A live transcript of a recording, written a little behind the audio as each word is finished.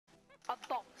A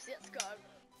box, let's go.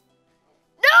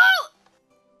 No!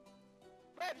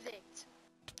 Where is it?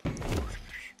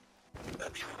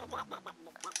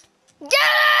 Get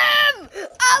him!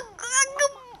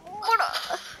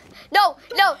 No,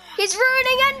 no, he's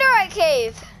ruining Enderite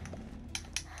Cave.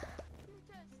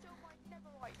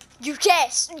 You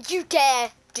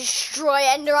dare destroy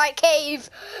Enderite Cave.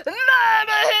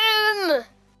 Murder him!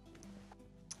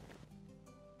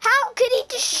 How could he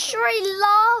destroy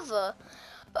lava?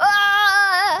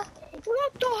 Ah!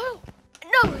 What the hell?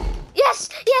 No! Yes!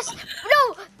 Yes!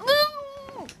 No!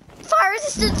 Boom! Fire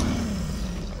resistance!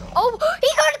 Oh! He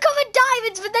got covered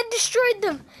diamonds but then destroyed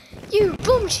them! You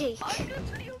boom cheek!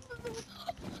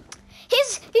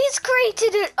 He's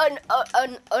created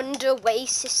an underway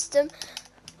system.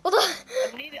 I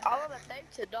want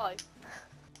Dave to die.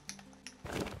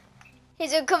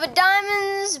 He's uncovered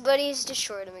diamonds, but he's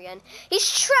destroyed them again. He's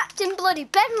trapped in bloody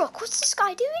bedrock. What's this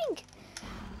guy doing?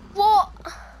 What?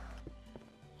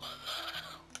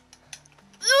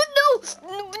 Oh, no,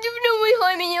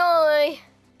 behind me, eye.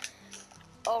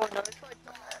 Oh no, it's like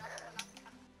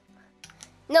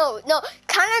No,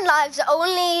 canon lives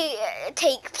only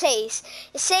take place.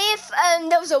 Say if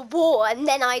there was a war and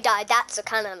then I died, that's a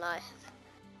canon life.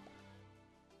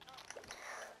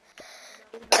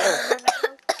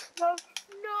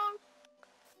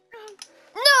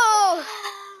 No!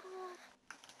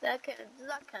 Does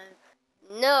that count?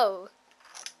 No.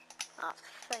 Oh,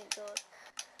 thank God.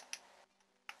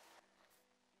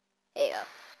 Here you go.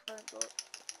 Thank God.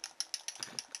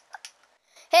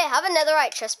 Hey, have a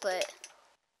netherite chest plate.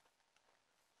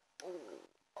 Oh,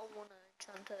 I wanna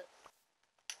enchant it.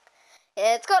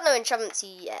 Yeah, it's got no enchantments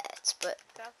yet, but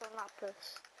That's a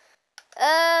lapis.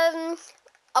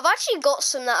 I've actually got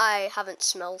some that I haven't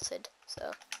smelted,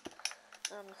 so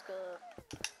I'm just gonna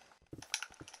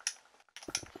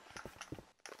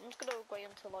go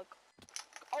into like.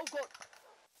 Oh God!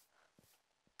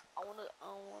 I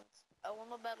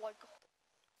want a bed like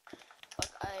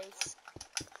ice.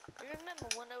 You remember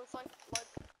when it was like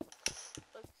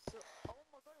so, oh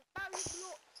my God, it's barrier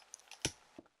blocks.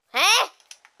 Huh?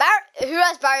 Who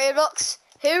has barrier blocks?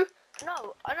 Who?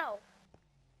 No, I know.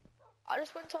 I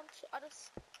just went on.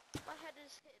 My head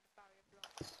is hitting barrier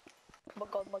blocks. Oh my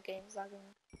God, my game's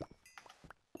lagging.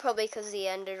 Probably because of the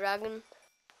Ender Dragon.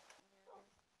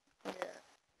 Yeah.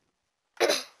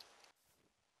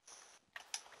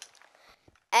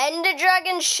 Ender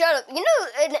Dragon, shut up. You know,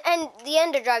 and the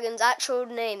Ender Dragon's actual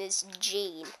name is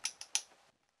Gene.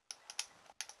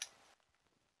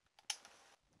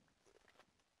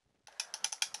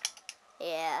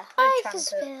 Yeah. Life has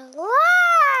been a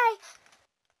lie.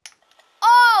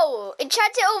 Oh,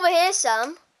 enchant it over here,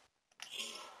 Sam.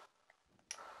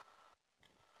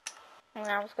 And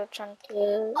I was gonna try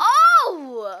to.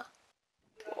 Oh!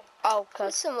 Oh, That's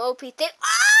cause some OP thing.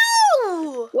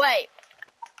 Oh! wait.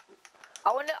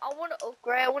 I wanna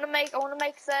upgrade. I wanna make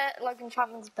that like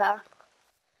enchantments back.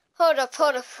 Hold up.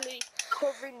 Actually,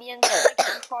 covering the entire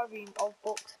carving of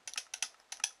books.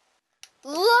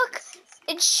 Look,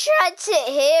 enchant it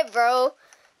here, bro.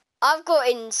 I've got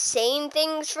insane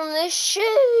things from this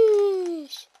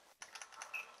shoes.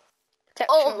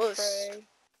 Protection Almost.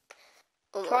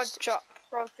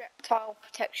 projectile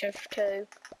protection for 2.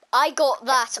 I got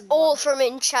that all from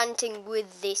enchanting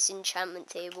with this enchantment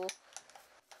table.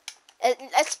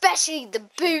 Especially the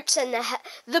boots and the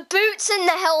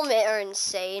helmet are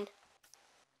insane.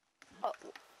 Oh,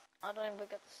 I don't even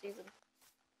get to see them.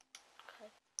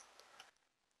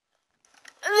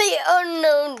 The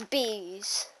unknown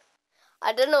bees.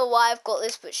 I don't know why I've got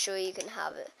this, but sure you can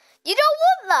have it. You don't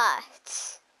want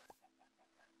that.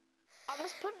 I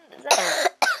was putting that.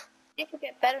 You could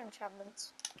get better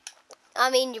enchantments. I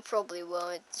mean, you probably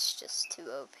won't. It's just too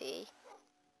OP.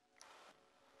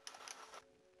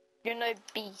 You're no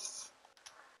beast.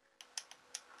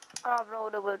 I don't know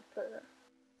what I would put there.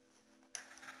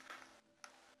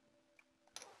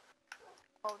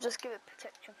 I'll just give it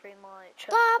protection for my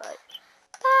chest plate.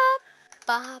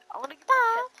 I want to give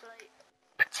my chest plate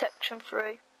protection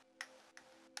 3.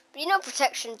 You know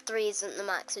protection 3 isn't the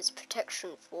max, it's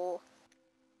protection 4.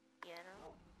 Yeah,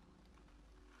 no.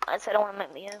 I said I want to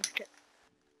make my own protection.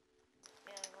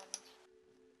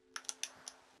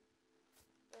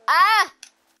 Ah!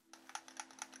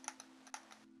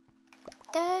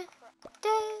 Da,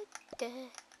 da, da,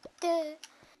 da,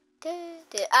 da,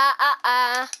 da.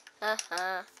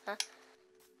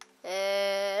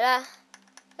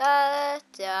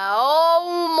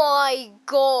 Oh my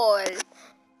God,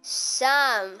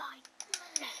 Sam.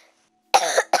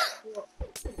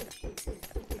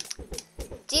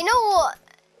 Do you know what?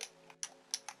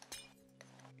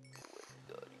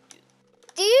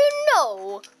 Do you know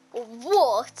know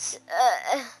what?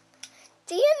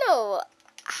 Do you know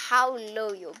how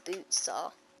low your boots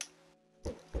are?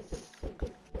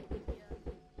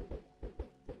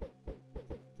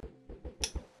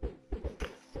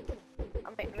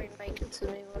 I'm remaking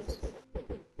some new ones.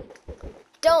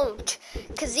 Don't,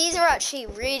 because these are actually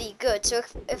really good. So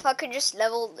if I could just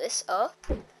level this up.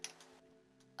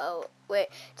 Oh, wait.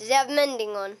 Does it have mending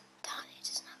on? Darn, it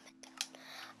doesn't have mending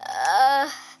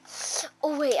on.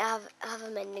 Oh, wait, I have a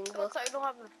mending book. Looks like I don't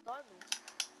have enough diamonds.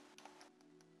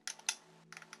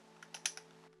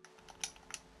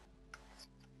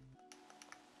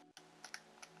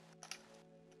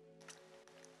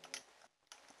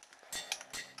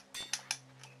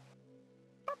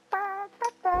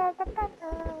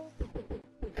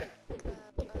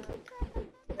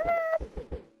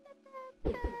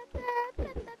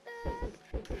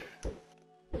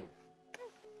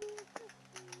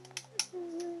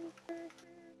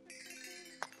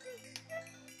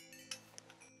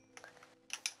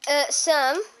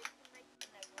 Sam,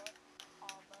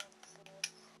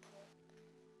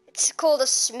 it's called a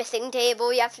smithing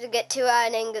table. You have to get 2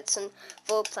 iron ingots and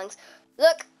 4 planks.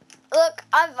 Look,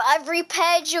 I've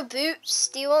repaired your boots.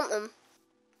 Do you want them?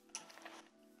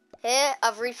 Here,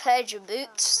 I've repaired your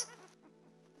boots.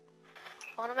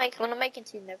 I wanna make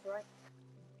into netherite.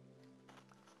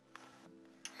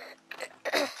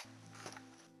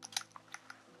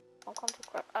 I'll come to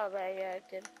crap. Oh, there, yeah, I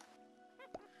did.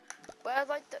 Where are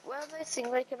those things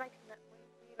where you can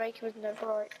make it with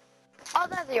netherite? Oh,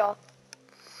 there they are.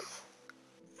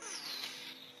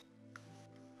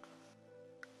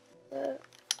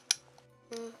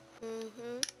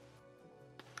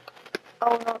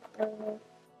 Oh no.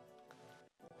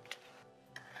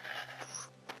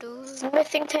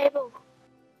 Smithing table.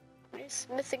 I need a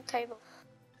smithing table.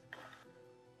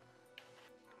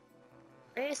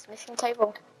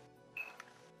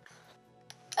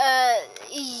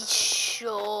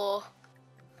 Sure.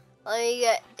 Let me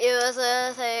get you a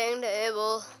smithing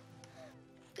table.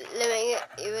 Let me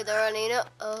get you with the running up.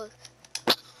 Oh.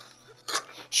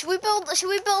 Should we build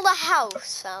a house,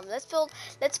 Sam? Let's build.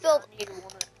 I need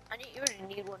one. You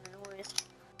really need one anyways.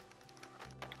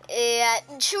 Yeah.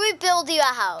 Should we build you a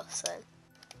house then?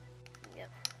 Yep.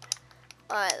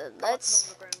 Alright,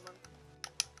 let's.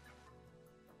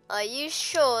 Are you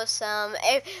sure, Sam?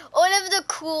 All of the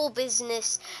cool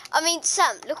business. I mean,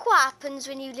 Sam, look what happens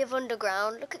when you live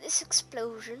underground. Look at this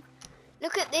explosion.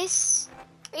 Look at this.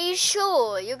 Are you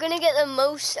sure you're gonna get the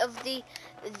most of the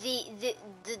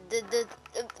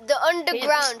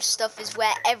underground stuff? Is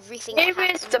where everything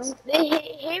happens.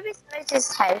 Here is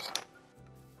Moses' house.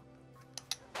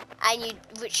 And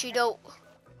which you don't.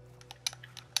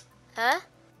 Huh?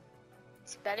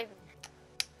 It's better.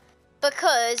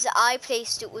 Because I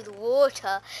placed it with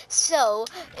water, so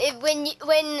when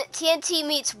TNT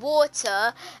meets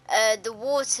water, the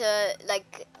water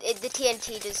the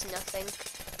TNT does nothing.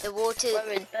 The water.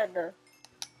 Where is better?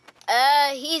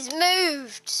 He's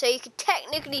moved, so you could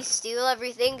technically steal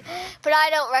everything, but I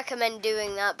don't recommend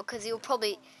doing that because he'll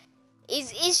probably. No,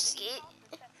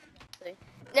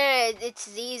 it's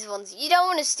these ones. You don't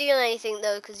want to steal anything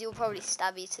though, because he'll probably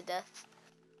stab you to death.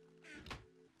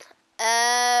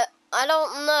 I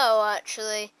don't know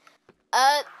actually.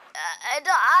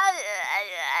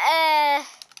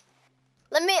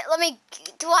 Let me.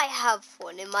 Do I have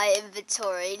one in my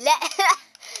inventory?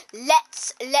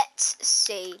 Let's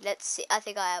see. Let's see. I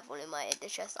think I have one in my ender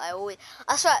chest.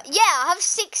 That's right. Yeah, I have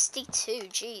 62.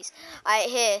 Jeez. Alright,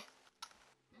 here.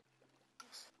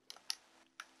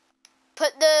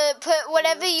 Put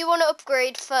whatever you want to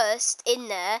upgrade first in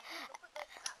there.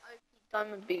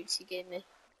 Diamond boots you gave me.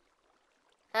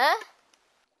 Huh?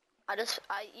 I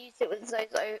used it with those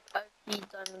OP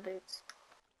diamond boots.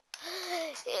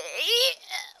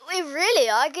 Really?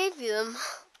 I gave you them.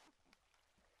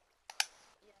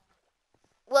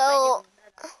 Well.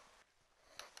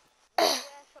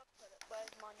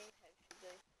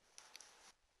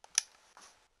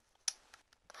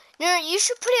 No, you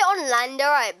should put it on land,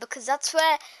 alright? Because that's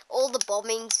where all the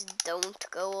bombings don't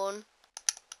go on.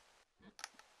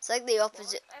 It's like the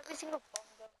opposite. Every single bomb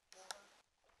goes on.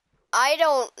 I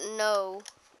don't know.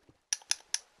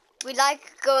 We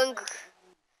like going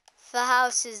for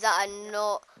houses that are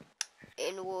not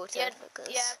in water.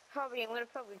 Yeah, probably. I'm gonna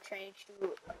probably change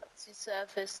to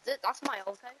surface. That's my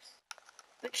old house.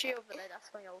 Literally over there, that's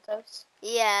my old house.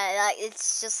 Yeah,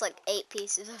 it's just like 8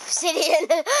 pieces of obsidian.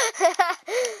 There's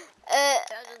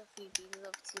a few pieces of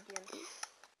obsidian.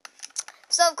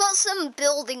 So so I've got some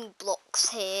building blocks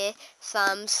here,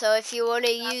 fam. So if you want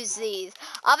to use these,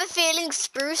 I have a feeling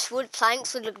spruce wood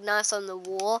planks would look nice on the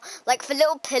wall. Like for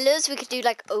little pillars, we could do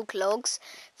like oak logs.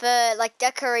 For like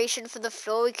decoration for the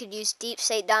floor, we could use deep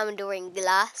slate diamond or in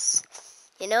glass.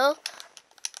 You know?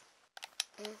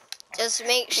 Just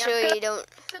make sure you don't...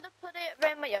 I'm gonna put it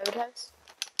around my old house.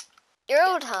 Your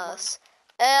old house?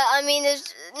 I mean,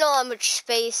 there's not that much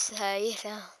space there, you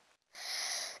know.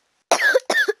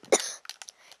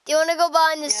 Do you want to go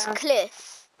behind this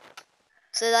cliff?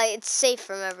 So that it's safe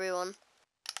from everyone.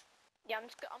 Yeah, I'm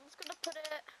just gonna put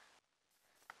it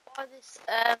by this,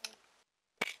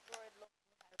 destroyed log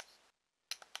house.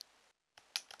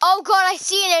 Oh god, I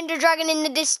see an ender dragon in the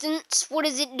distance. What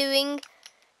is it doing?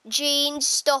 Jean,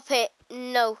 stop it.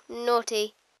 No,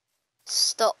 naughty.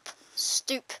 Stop.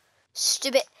 Stoop.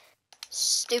 Stupid.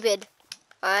 Stupid.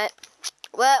 Alright.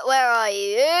 Where are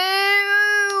you?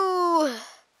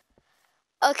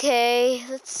 Okay,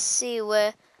 let's see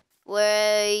where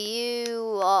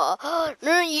you are.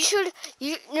 No, you should.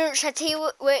 No, should I tell you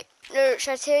what? Wait, no,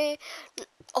 should I tell you?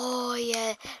 Oh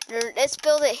yeah. No, let's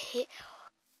build it here.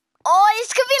 Oh,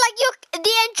 this could be like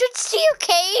the entrance to your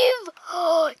cave.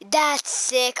 Oh, that's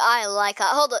sick. I like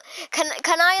that. Hold on.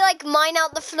 Can I like mine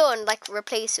out the floor and like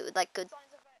replace it with like good?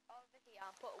 Signs over here.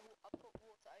 I'll put water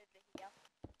over here.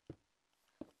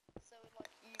 So like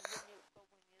when you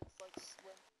like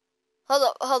swim.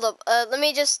 Hold up. Let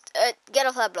me just get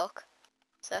off that block.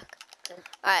 Sec. Okay.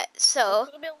 Alright, so. I'm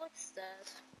gonna build like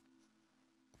stairs.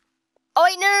 Oh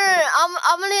wait, no.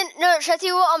 I'm gonna. No, should I tell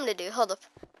you what I'm gonna do? Hold up.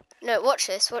 No, watch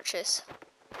this.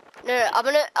 No, I'm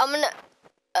gonna.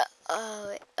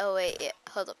 Oh wait, yeah.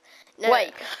 Hold up. No.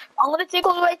 Wait, I'm gonna take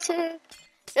all the way to.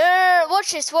 No.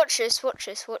 Watch this. Hold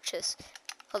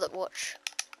up.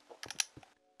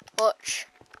 Watch.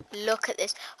 Look at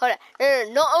this. Hold on. No.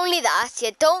 Not only that.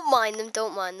 Yeah. Don't mind them.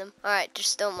 All right.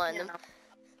 Just don't mind them.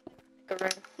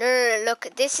 No. Look.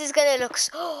 This is gonna look.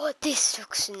 Oh, this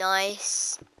looks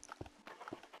nice.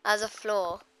 As a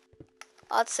floor.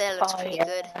 I'd say it looks pretty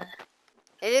good.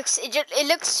 It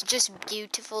looks just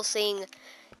beautiful seeing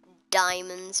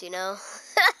diamonds, you know.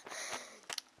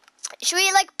 Should we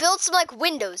like build some like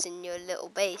windows in your little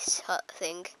base hut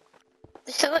thing?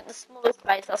 This is like the smallest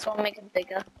base, that's why I'm making it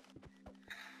bigger.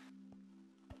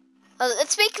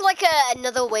 Let's make like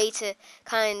another way to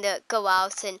kind of go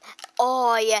out and.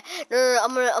 Oh yeah, no,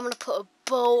 I'm gonna put a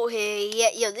boat here.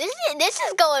 Yeah, yo, this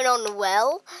is going on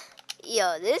well.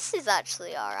 Yo, this is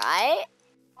actually all right.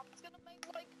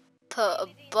 Put a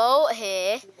boat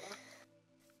here.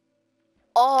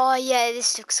 Oh yeah,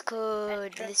 this looks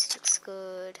good.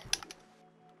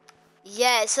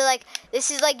 Yeah, so like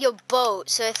this is like your boat.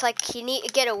 So if like you need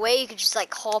to get away, you can just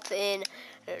like hop in,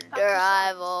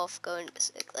 drive off, go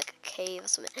into like a cave or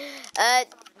something.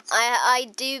 I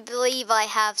do believe I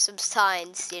have some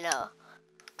signs. You know,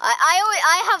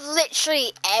 I have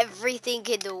literally everything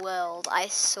in the world. I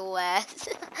swear.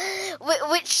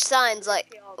 Which signs?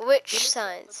 Like which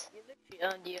signs?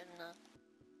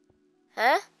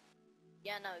 Huh?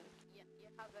 Yeah, no. You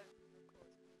have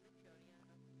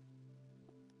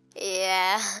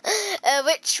Yeah.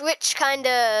 Which kind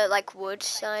of like wood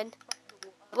sign?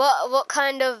 What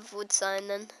kind of wood sign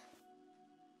then?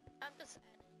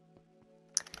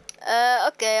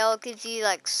 Okay, I'll give you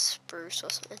like spruce or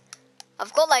something.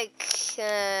 I've got like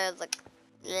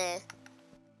nah.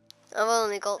 I've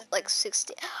only got like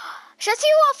 60. Should I tell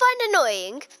you what I find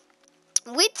annoying?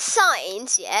 With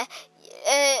signs, yeah.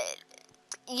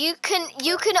 You can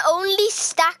only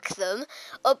stack them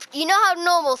up. You know how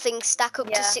normal things stack up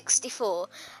to 64.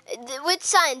 With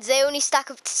signs, they only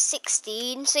stack up to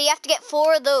 16. So you have to get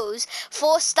 4 of those,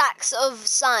 4 stacks of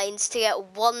signs to get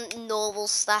 1 normal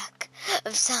stack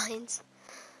of signs.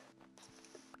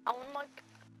 I want like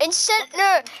instead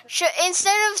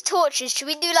of torches, should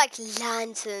we do like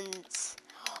lanterns?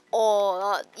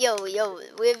 Or yo,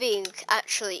 we're being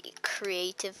actually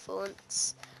creative for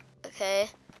once. Okay.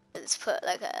 Let's put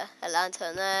like a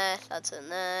lantern there,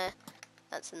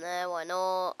 why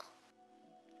not?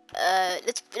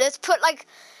 Let's put like,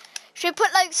 should we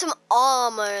put like some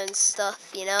armor and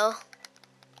stuff, you know?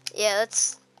 Yeah,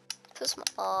 let's put some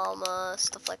armor,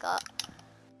 stuff like that.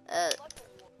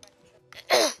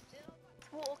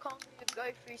 water can't go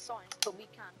through signs, but we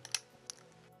can.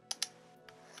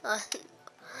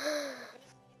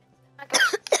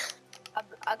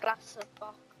 A glass of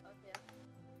bark over here.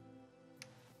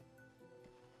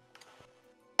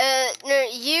 No,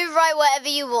 you write whatever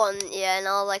you want, yeah, and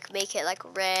I'll like make it like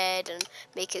red and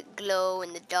make it glow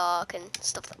in the dark and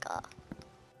stuff like that.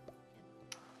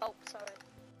 Oh, sorry.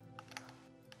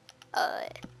 Uh,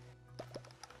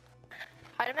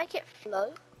 How Can I make it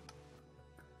flow?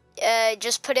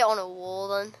 Just put it on a wall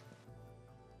then.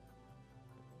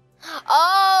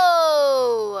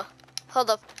 Oh! Hold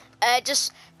up.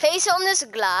 Just place it on this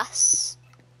glass.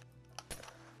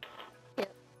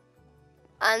 Yep.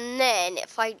 And then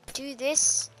if I do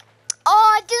this...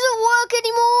 Oh, it doesn't work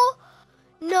anymore!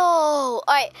 No!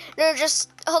 Alright, no, just...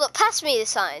 Hold up, pass me the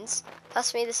signs.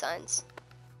 Pass me the signs.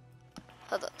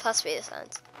 Hold up, pass me the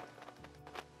signs.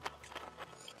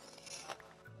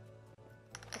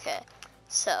 Okay,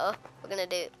 so we're gonna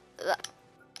do that.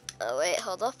 Oh, wait,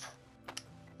 hold up.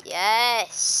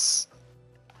 Yes!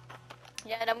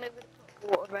 Yeah, then we're gonna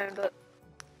put water around it.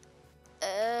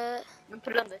 And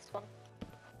put it on this one.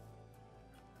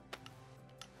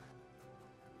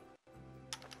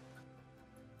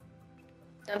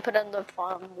 Then put it on the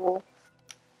farm wall.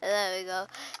 There we go.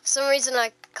 For some reason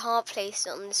I can't place it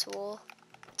on this wall.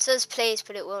 It says place,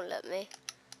 but it won't let me.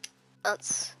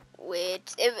 That's weird.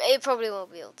 It probably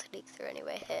won't be able to leak through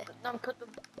anyway here. Then put the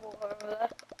water over there.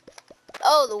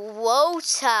 Oh, the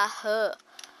water. Huh.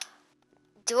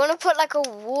 Do you want to put like a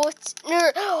water...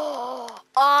 No,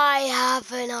 I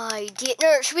have an idea.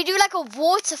 No, should we do like a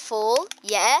waterfall?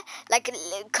 Yeah? Like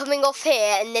coming off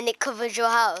here and then it covers your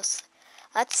house.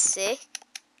 That's sick.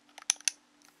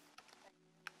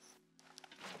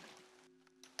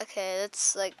 Okay,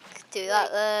 let's like do that.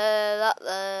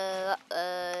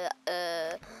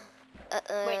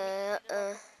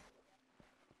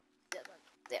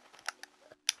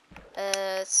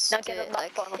 Let's Now do get it that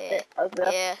like one off here. it over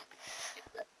there. Yeah.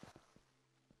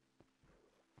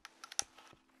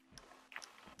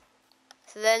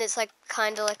 So then it's like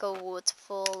kind of like a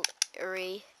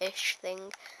waterfall-ish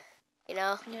thing, you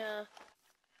know? Yeah.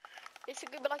 It should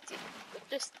be like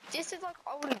this is like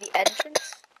only the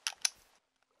entrance.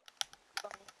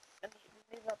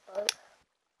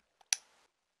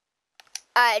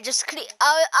 Alright, just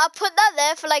I'll put that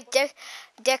there for like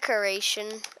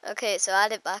decoration. Okay, so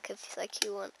add it back if like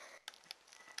you want.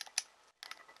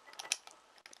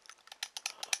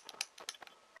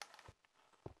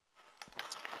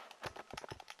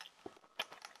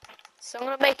 So I'm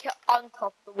gonna make it on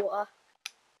top of the water.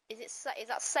 Is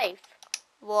that safe?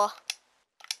 What?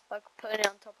 Like putting it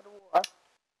on top of the water?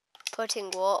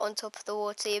 Putting what on top of the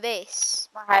water base?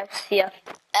 My house here.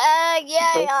 Yeah,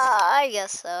 I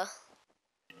guess so.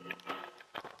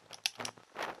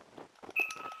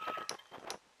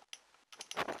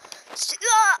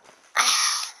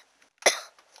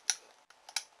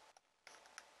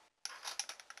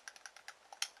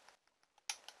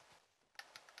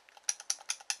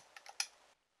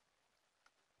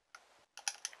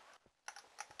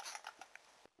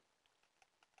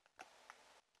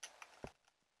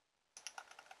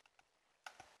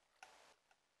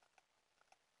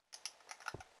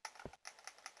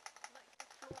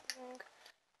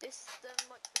 This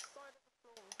like the side of the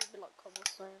floor would be like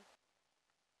cobblestone.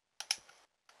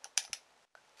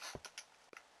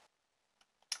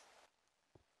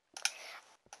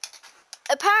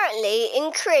 Apparently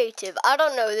in creative, I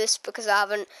don't know this because I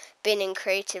haven't been in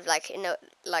creative like in a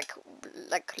like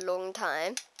long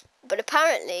time, but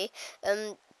apparently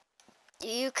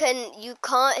you can't, you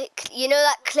know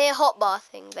that clear hotbar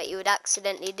thing that you would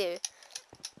accidentally do.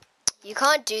 You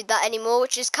can't do that anymore,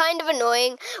 which is kind of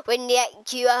annoying when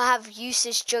you have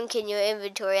useless junk in your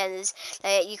inventory and there's,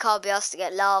 you can't be asked to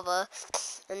get lava.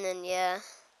 And then, yeah.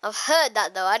 I've heard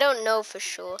that, though. I don't know for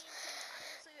sure.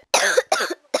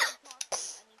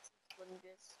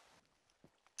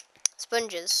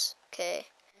 Sponges. Okay.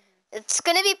 It's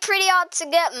going to be pretty hard to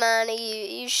get, man. Are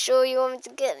you sure you want me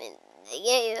to get it?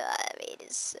 Yeah, I mean,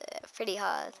 it's pretty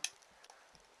hard.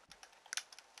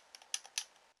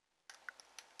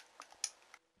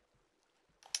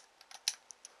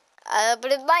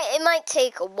 But it might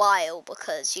take a while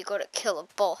because you gotta kill a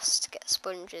boss to get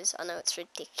sponges. I know it's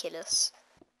ridiculous,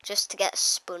 just to get a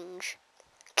sponge,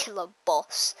 kill a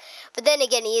boss. But then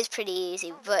again, he is pretty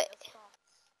easy. But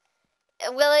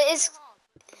well, it is.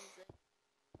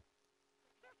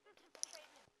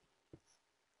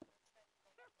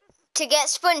 To get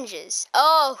sponges.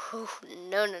 Oh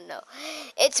no.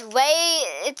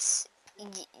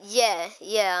 Yeah.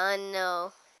 I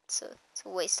know. It's a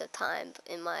waste of time,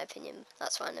 in my opinion.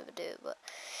 That's why I never do it. But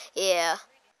yeah.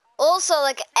 Also,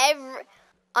 like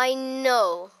I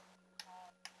know.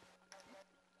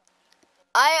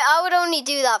 I would only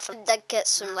do that for like get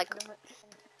some like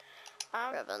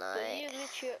Revenite.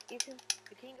 You can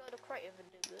go to creative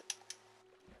and do it.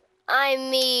 I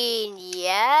mean,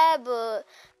 yeah, but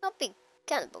that'll be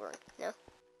kind of boring. No,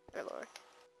 kind of boring.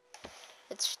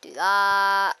 Let's do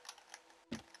that.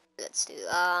 Let's do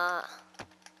that.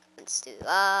 Let's do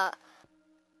that.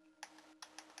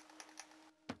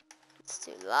 Let's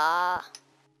do that.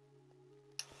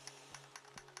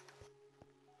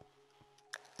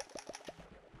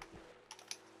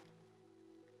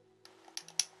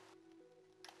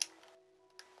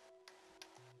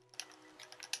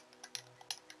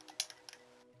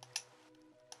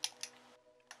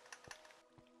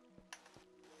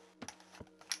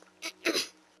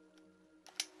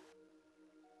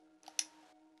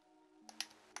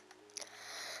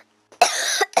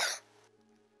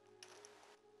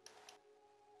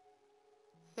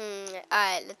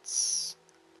 Alright, let's...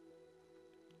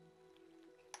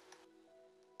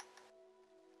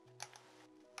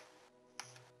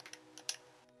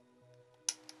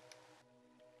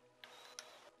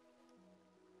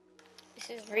 This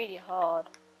is really hard.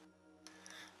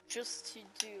 Just to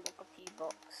do like a few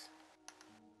blocks.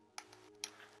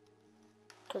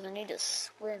 Because I need to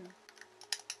swim.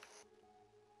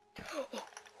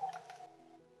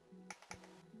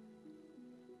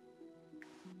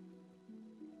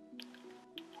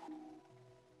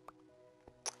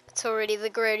 It's already the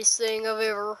greatest thing I've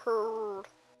ever heard.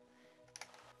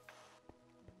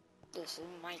 This is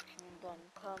my kingdom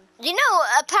come. You know,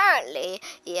 apparently,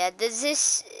 yeah, there's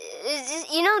this,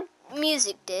 you know,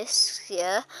 music discs,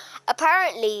 yeah?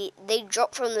 Apparently, they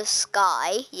drop from the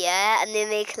sky, yeah, and they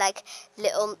make, like,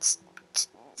 little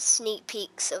sneak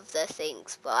peeks of the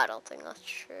things, but I don't think that's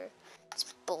true.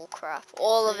 It's bullcrap.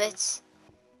 All of it.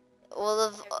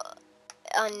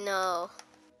 I know.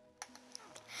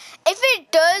 If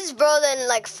it does, bro, then,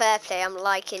 like, fair play. I'm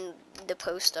liking the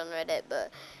post on Reddit,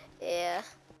 but, yeah.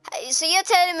 So you're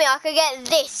telling me I could get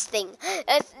this thing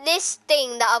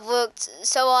that I've worked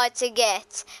so hard to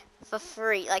get for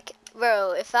free? Like,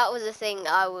 bro, if that was a thing,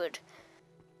 I would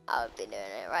be doing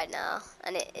it right now,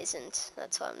 and it isn't.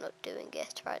 That's why I'm not doing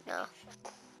it right now.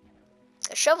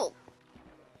 A shovel.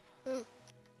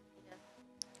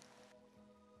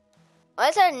 Why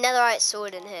is there a netherite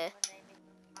sword in here?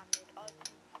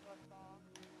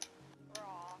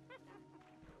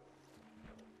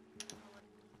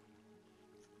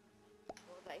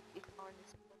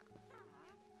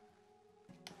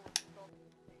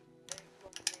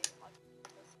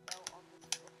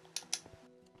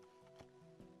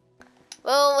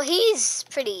 Well, he's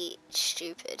pretty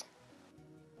stupid,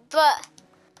 but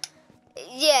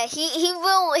yeah, he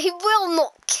will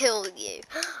not kill you.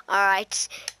 All right,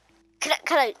 can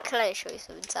I show you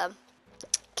something, Sam?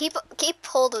 Keep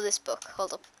hold of this book.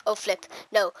 Hold up. Oh, flip.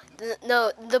 No,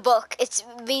 the book. It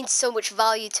means so much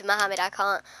value to Mohammed. I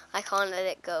can't let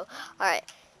it go. All right,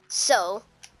 so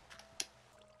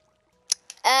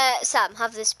Sam,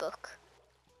 have this book.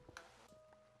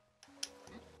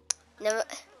 Never.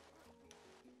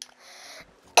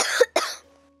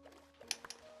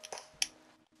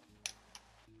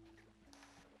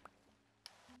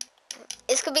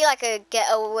 This could be like a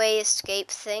getaway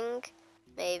escape thing,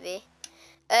 maybe.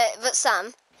 But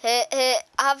Sam, here,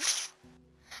 have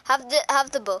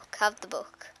the book. Have the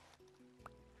book.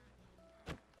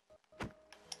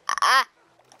 Ah!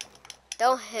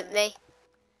 Don't hit me.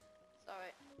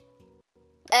 Sorry.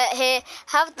 Here,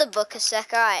 have the book a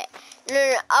sec. Alright.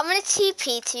 No, I'm gonna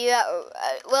TP to you.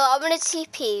 I'm gonna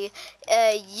TP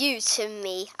you to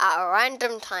me at a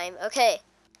random time. Okay.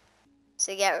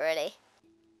 So get ready.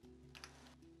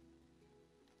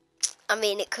 I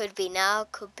mean, it could be now,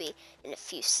 could be in a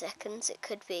few seconds, it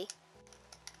could be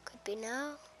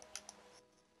now.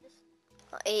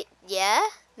 Yeah,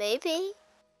 maybe.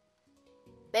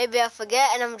 Maybe I forget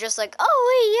and I'm just like, oh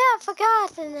wait, yeah, I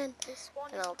forgot, and then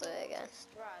I'll do it again.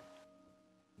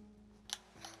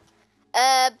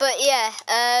 But yeah,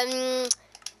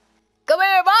 come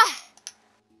here, boy.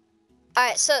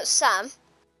 Alright, so Sam,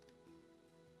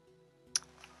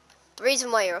 the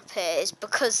reason why you're up here is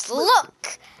because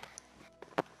look!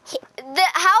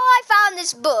 How I found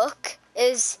this book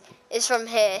is from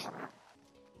here.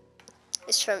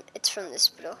 It's from this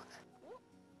book.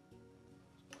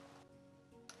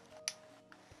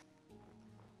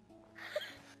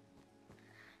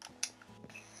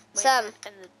 Sam.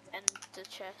 And the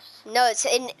chest. No, it's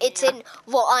in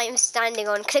what I'm standing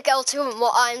on. Click L2 on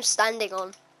what I'm standing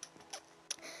on.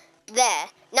 There.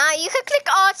 Now you can click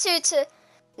R2 to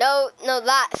no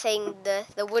that thing,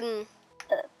 the wooden.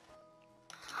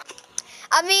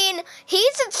 I mean,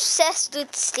 he's obsessed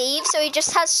with Steve, so he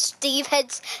just has Steve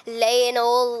heads laying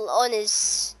all on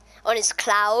his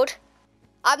cloud.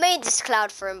 I made this cloud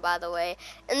for him, by the way,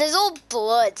 and there's all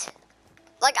blood.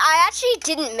 Like, I actually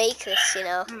didn't make this, you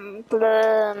know.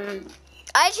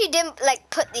 I actually didn't like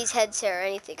put these heads here or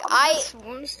anything. I'm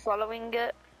just following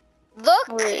it. Look,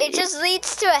 it just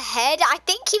leads to a head. I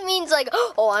think he means like,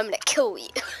 oh, I'm gonna kill you.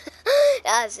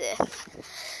 As if.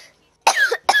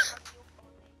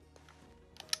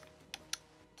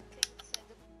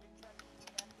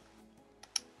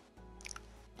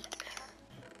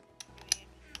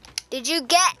 Did you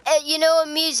get, a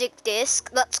music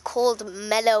disc that's called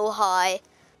Mellow High?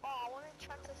 Oh, I want to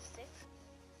try to stick.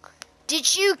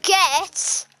 Did you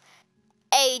get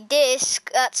a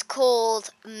disc that's called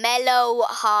Mellow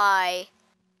High?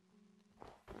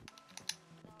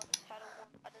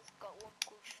 I just got one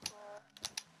good straw.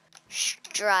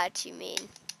 Strad, you mean?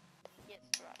 Yes,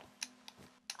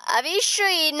 right. Are you sure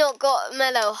you not got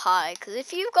Mellow High? Because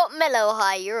if you've got Mellow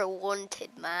High, you're a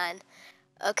wanted man.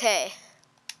 Okay.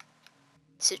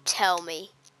 So tell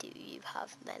me, do you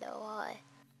have Mellow High?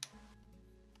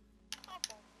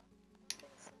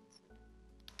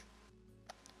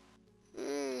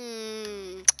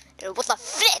 What the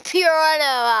flip you're on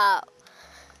about?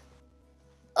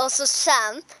 Also,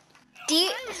 Sam, do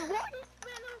you... What is Mellow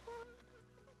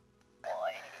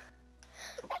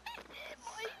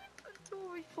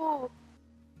High?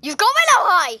 You've got Mellow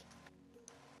High!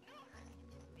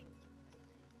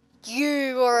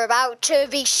 You are about to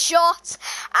be shot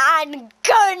and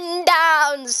gunned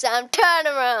down, Sam. Turn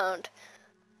around.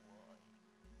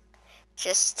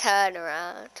 Just turn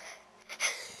around.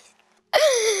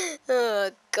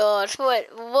 Oh God,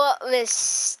 what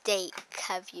mistake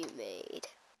have you made?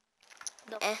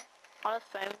 No, Eh? I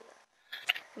just found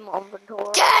my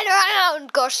inventory. Turn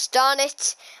around, gosh darn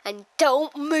it, and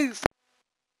don't move.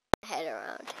 Head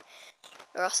around,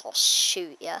 or else I'll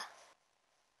shoot ya.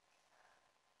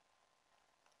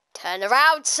 Turn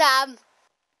around, Sam.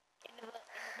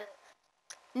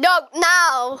 No,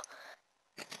 now.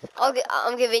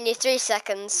 I'm giving you 3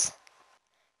 seconds.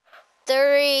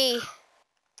 3,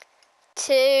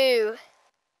 2.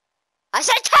 I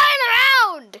said turn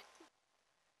around.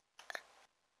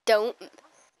 Don't.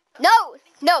 No.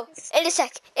 In a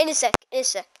sec. You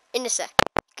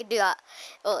can do that.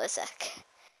 Oh, a sec.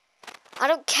 I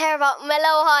don't care about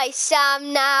Mellow High,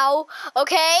 Sam. Now,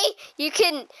 okay?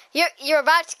 You're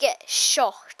about to get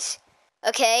shot.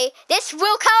 Okay? This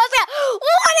will count.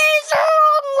 What is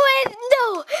wrong with?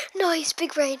 No, he's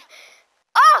big brain.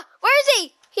 Ah, where is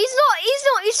he? He's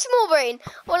not. He's small brain.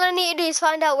 All I need to do is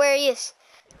find out where he is.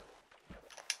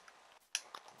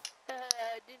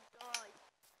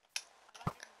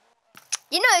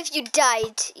 You know, if you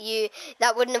died,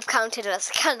 that wouldn't have counted as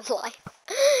a can of life.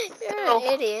 You're an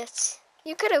idiot.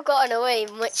 You could have gotten away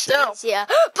much easier.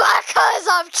 Because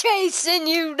I'm chasing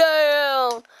you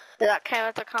down. Did that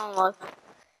count as a can of life?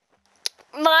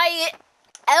 My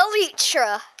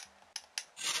elytra.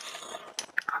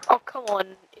 Oh, come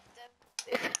on.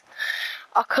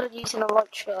 I could have used an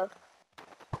elytra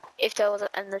if there was an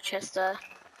in the chest there.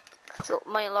 So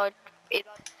my elytra.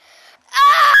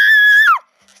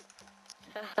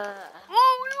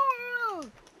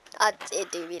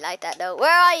 It do be like that though.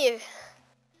 Where are you?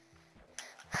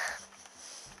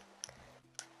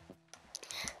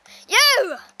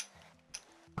 You!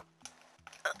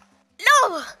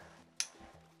 No!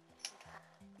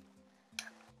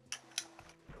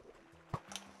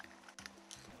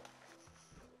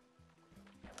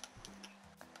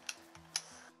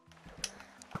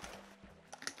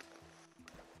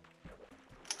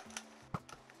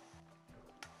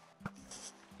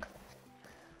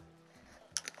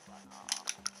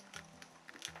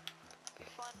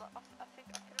 I think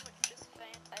I pretty much just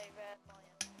found a red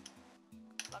biome.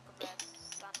 Like a red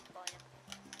sand biome.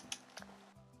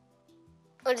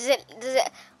 What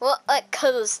what like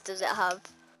colours does it have?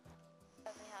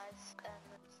 It has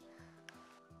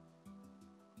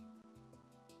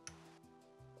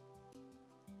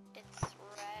it's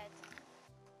red,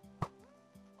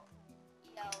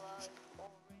 yellow,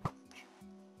 orange,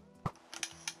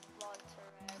 lighter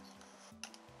red,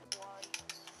 white,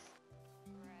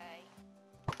 grey.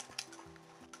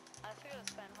 I think I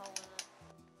spent a hole in it.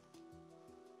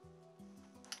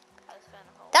 I spent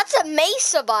a hole. That's a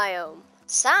mesa biome.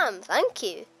 Sam, thank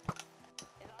you. Is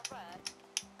that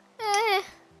red?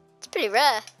 It's pretty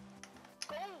rare.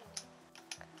 Gold.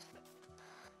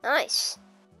 Nice.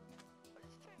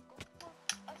 But it's pretty gold.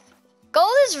 I think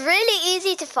Gold is really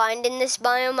easy to find in this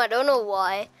biome. I don't know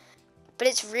why, but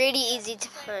it's really easy to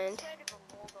find.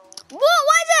 What?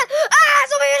 Why is that? Ah,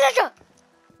 somebody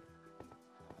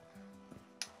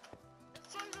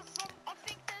I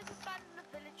think there's a band in the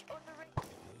village on the ring.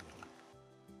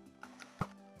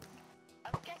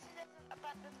 I'm guessing there's an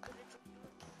abandoned village on the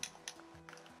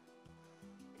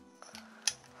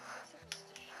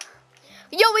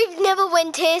ring. Yo, we've never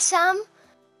went here, Sam.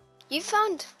 You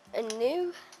found a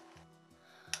new...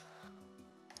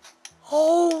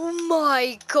 Oh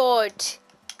my God.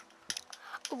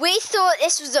 We thought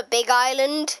this was a big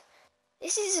island.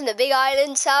 This isn't a big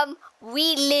island, Sam.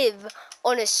 We live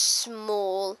on a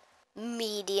small,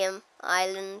 medium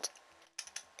island.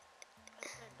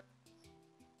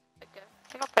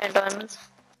 I got brain diamonds.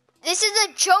 This is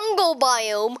a jungle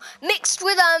biome mixed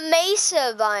with a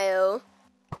mesa biome.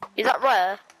 Is that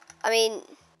rare? I mean,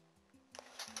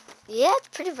 yeah, it's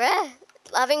pretty rare.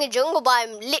 Having a jungle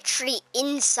biome literally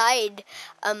inside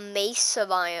a mesa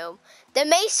biome. The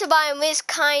mesa biome is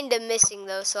kind of missing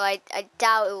though, so I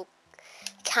doubt it will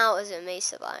count as a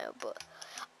mesa biome. But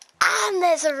and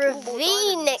there's a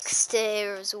ravine next to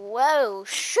here as well.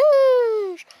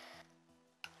 Sheesh.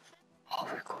 Oh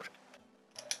my god.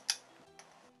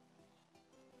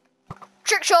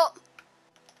 Trick shot.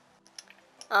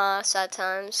 Sad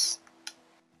times.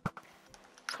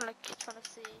 Trying to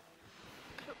see.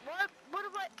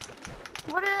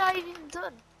 What have I even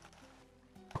done?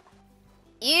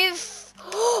 You've.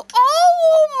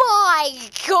 Oh my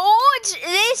god!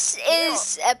 This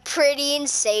is a pretty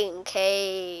insane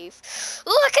cave.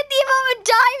 Look at the amount of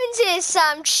diamonds here,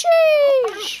 Sam. I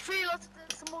Sheesh. just realised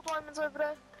there's some more diamonds over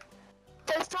there.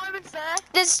 There's diamonds there.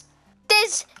 There's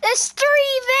 3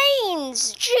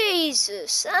 veins.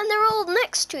 Jesus, and they're all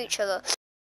next to each other.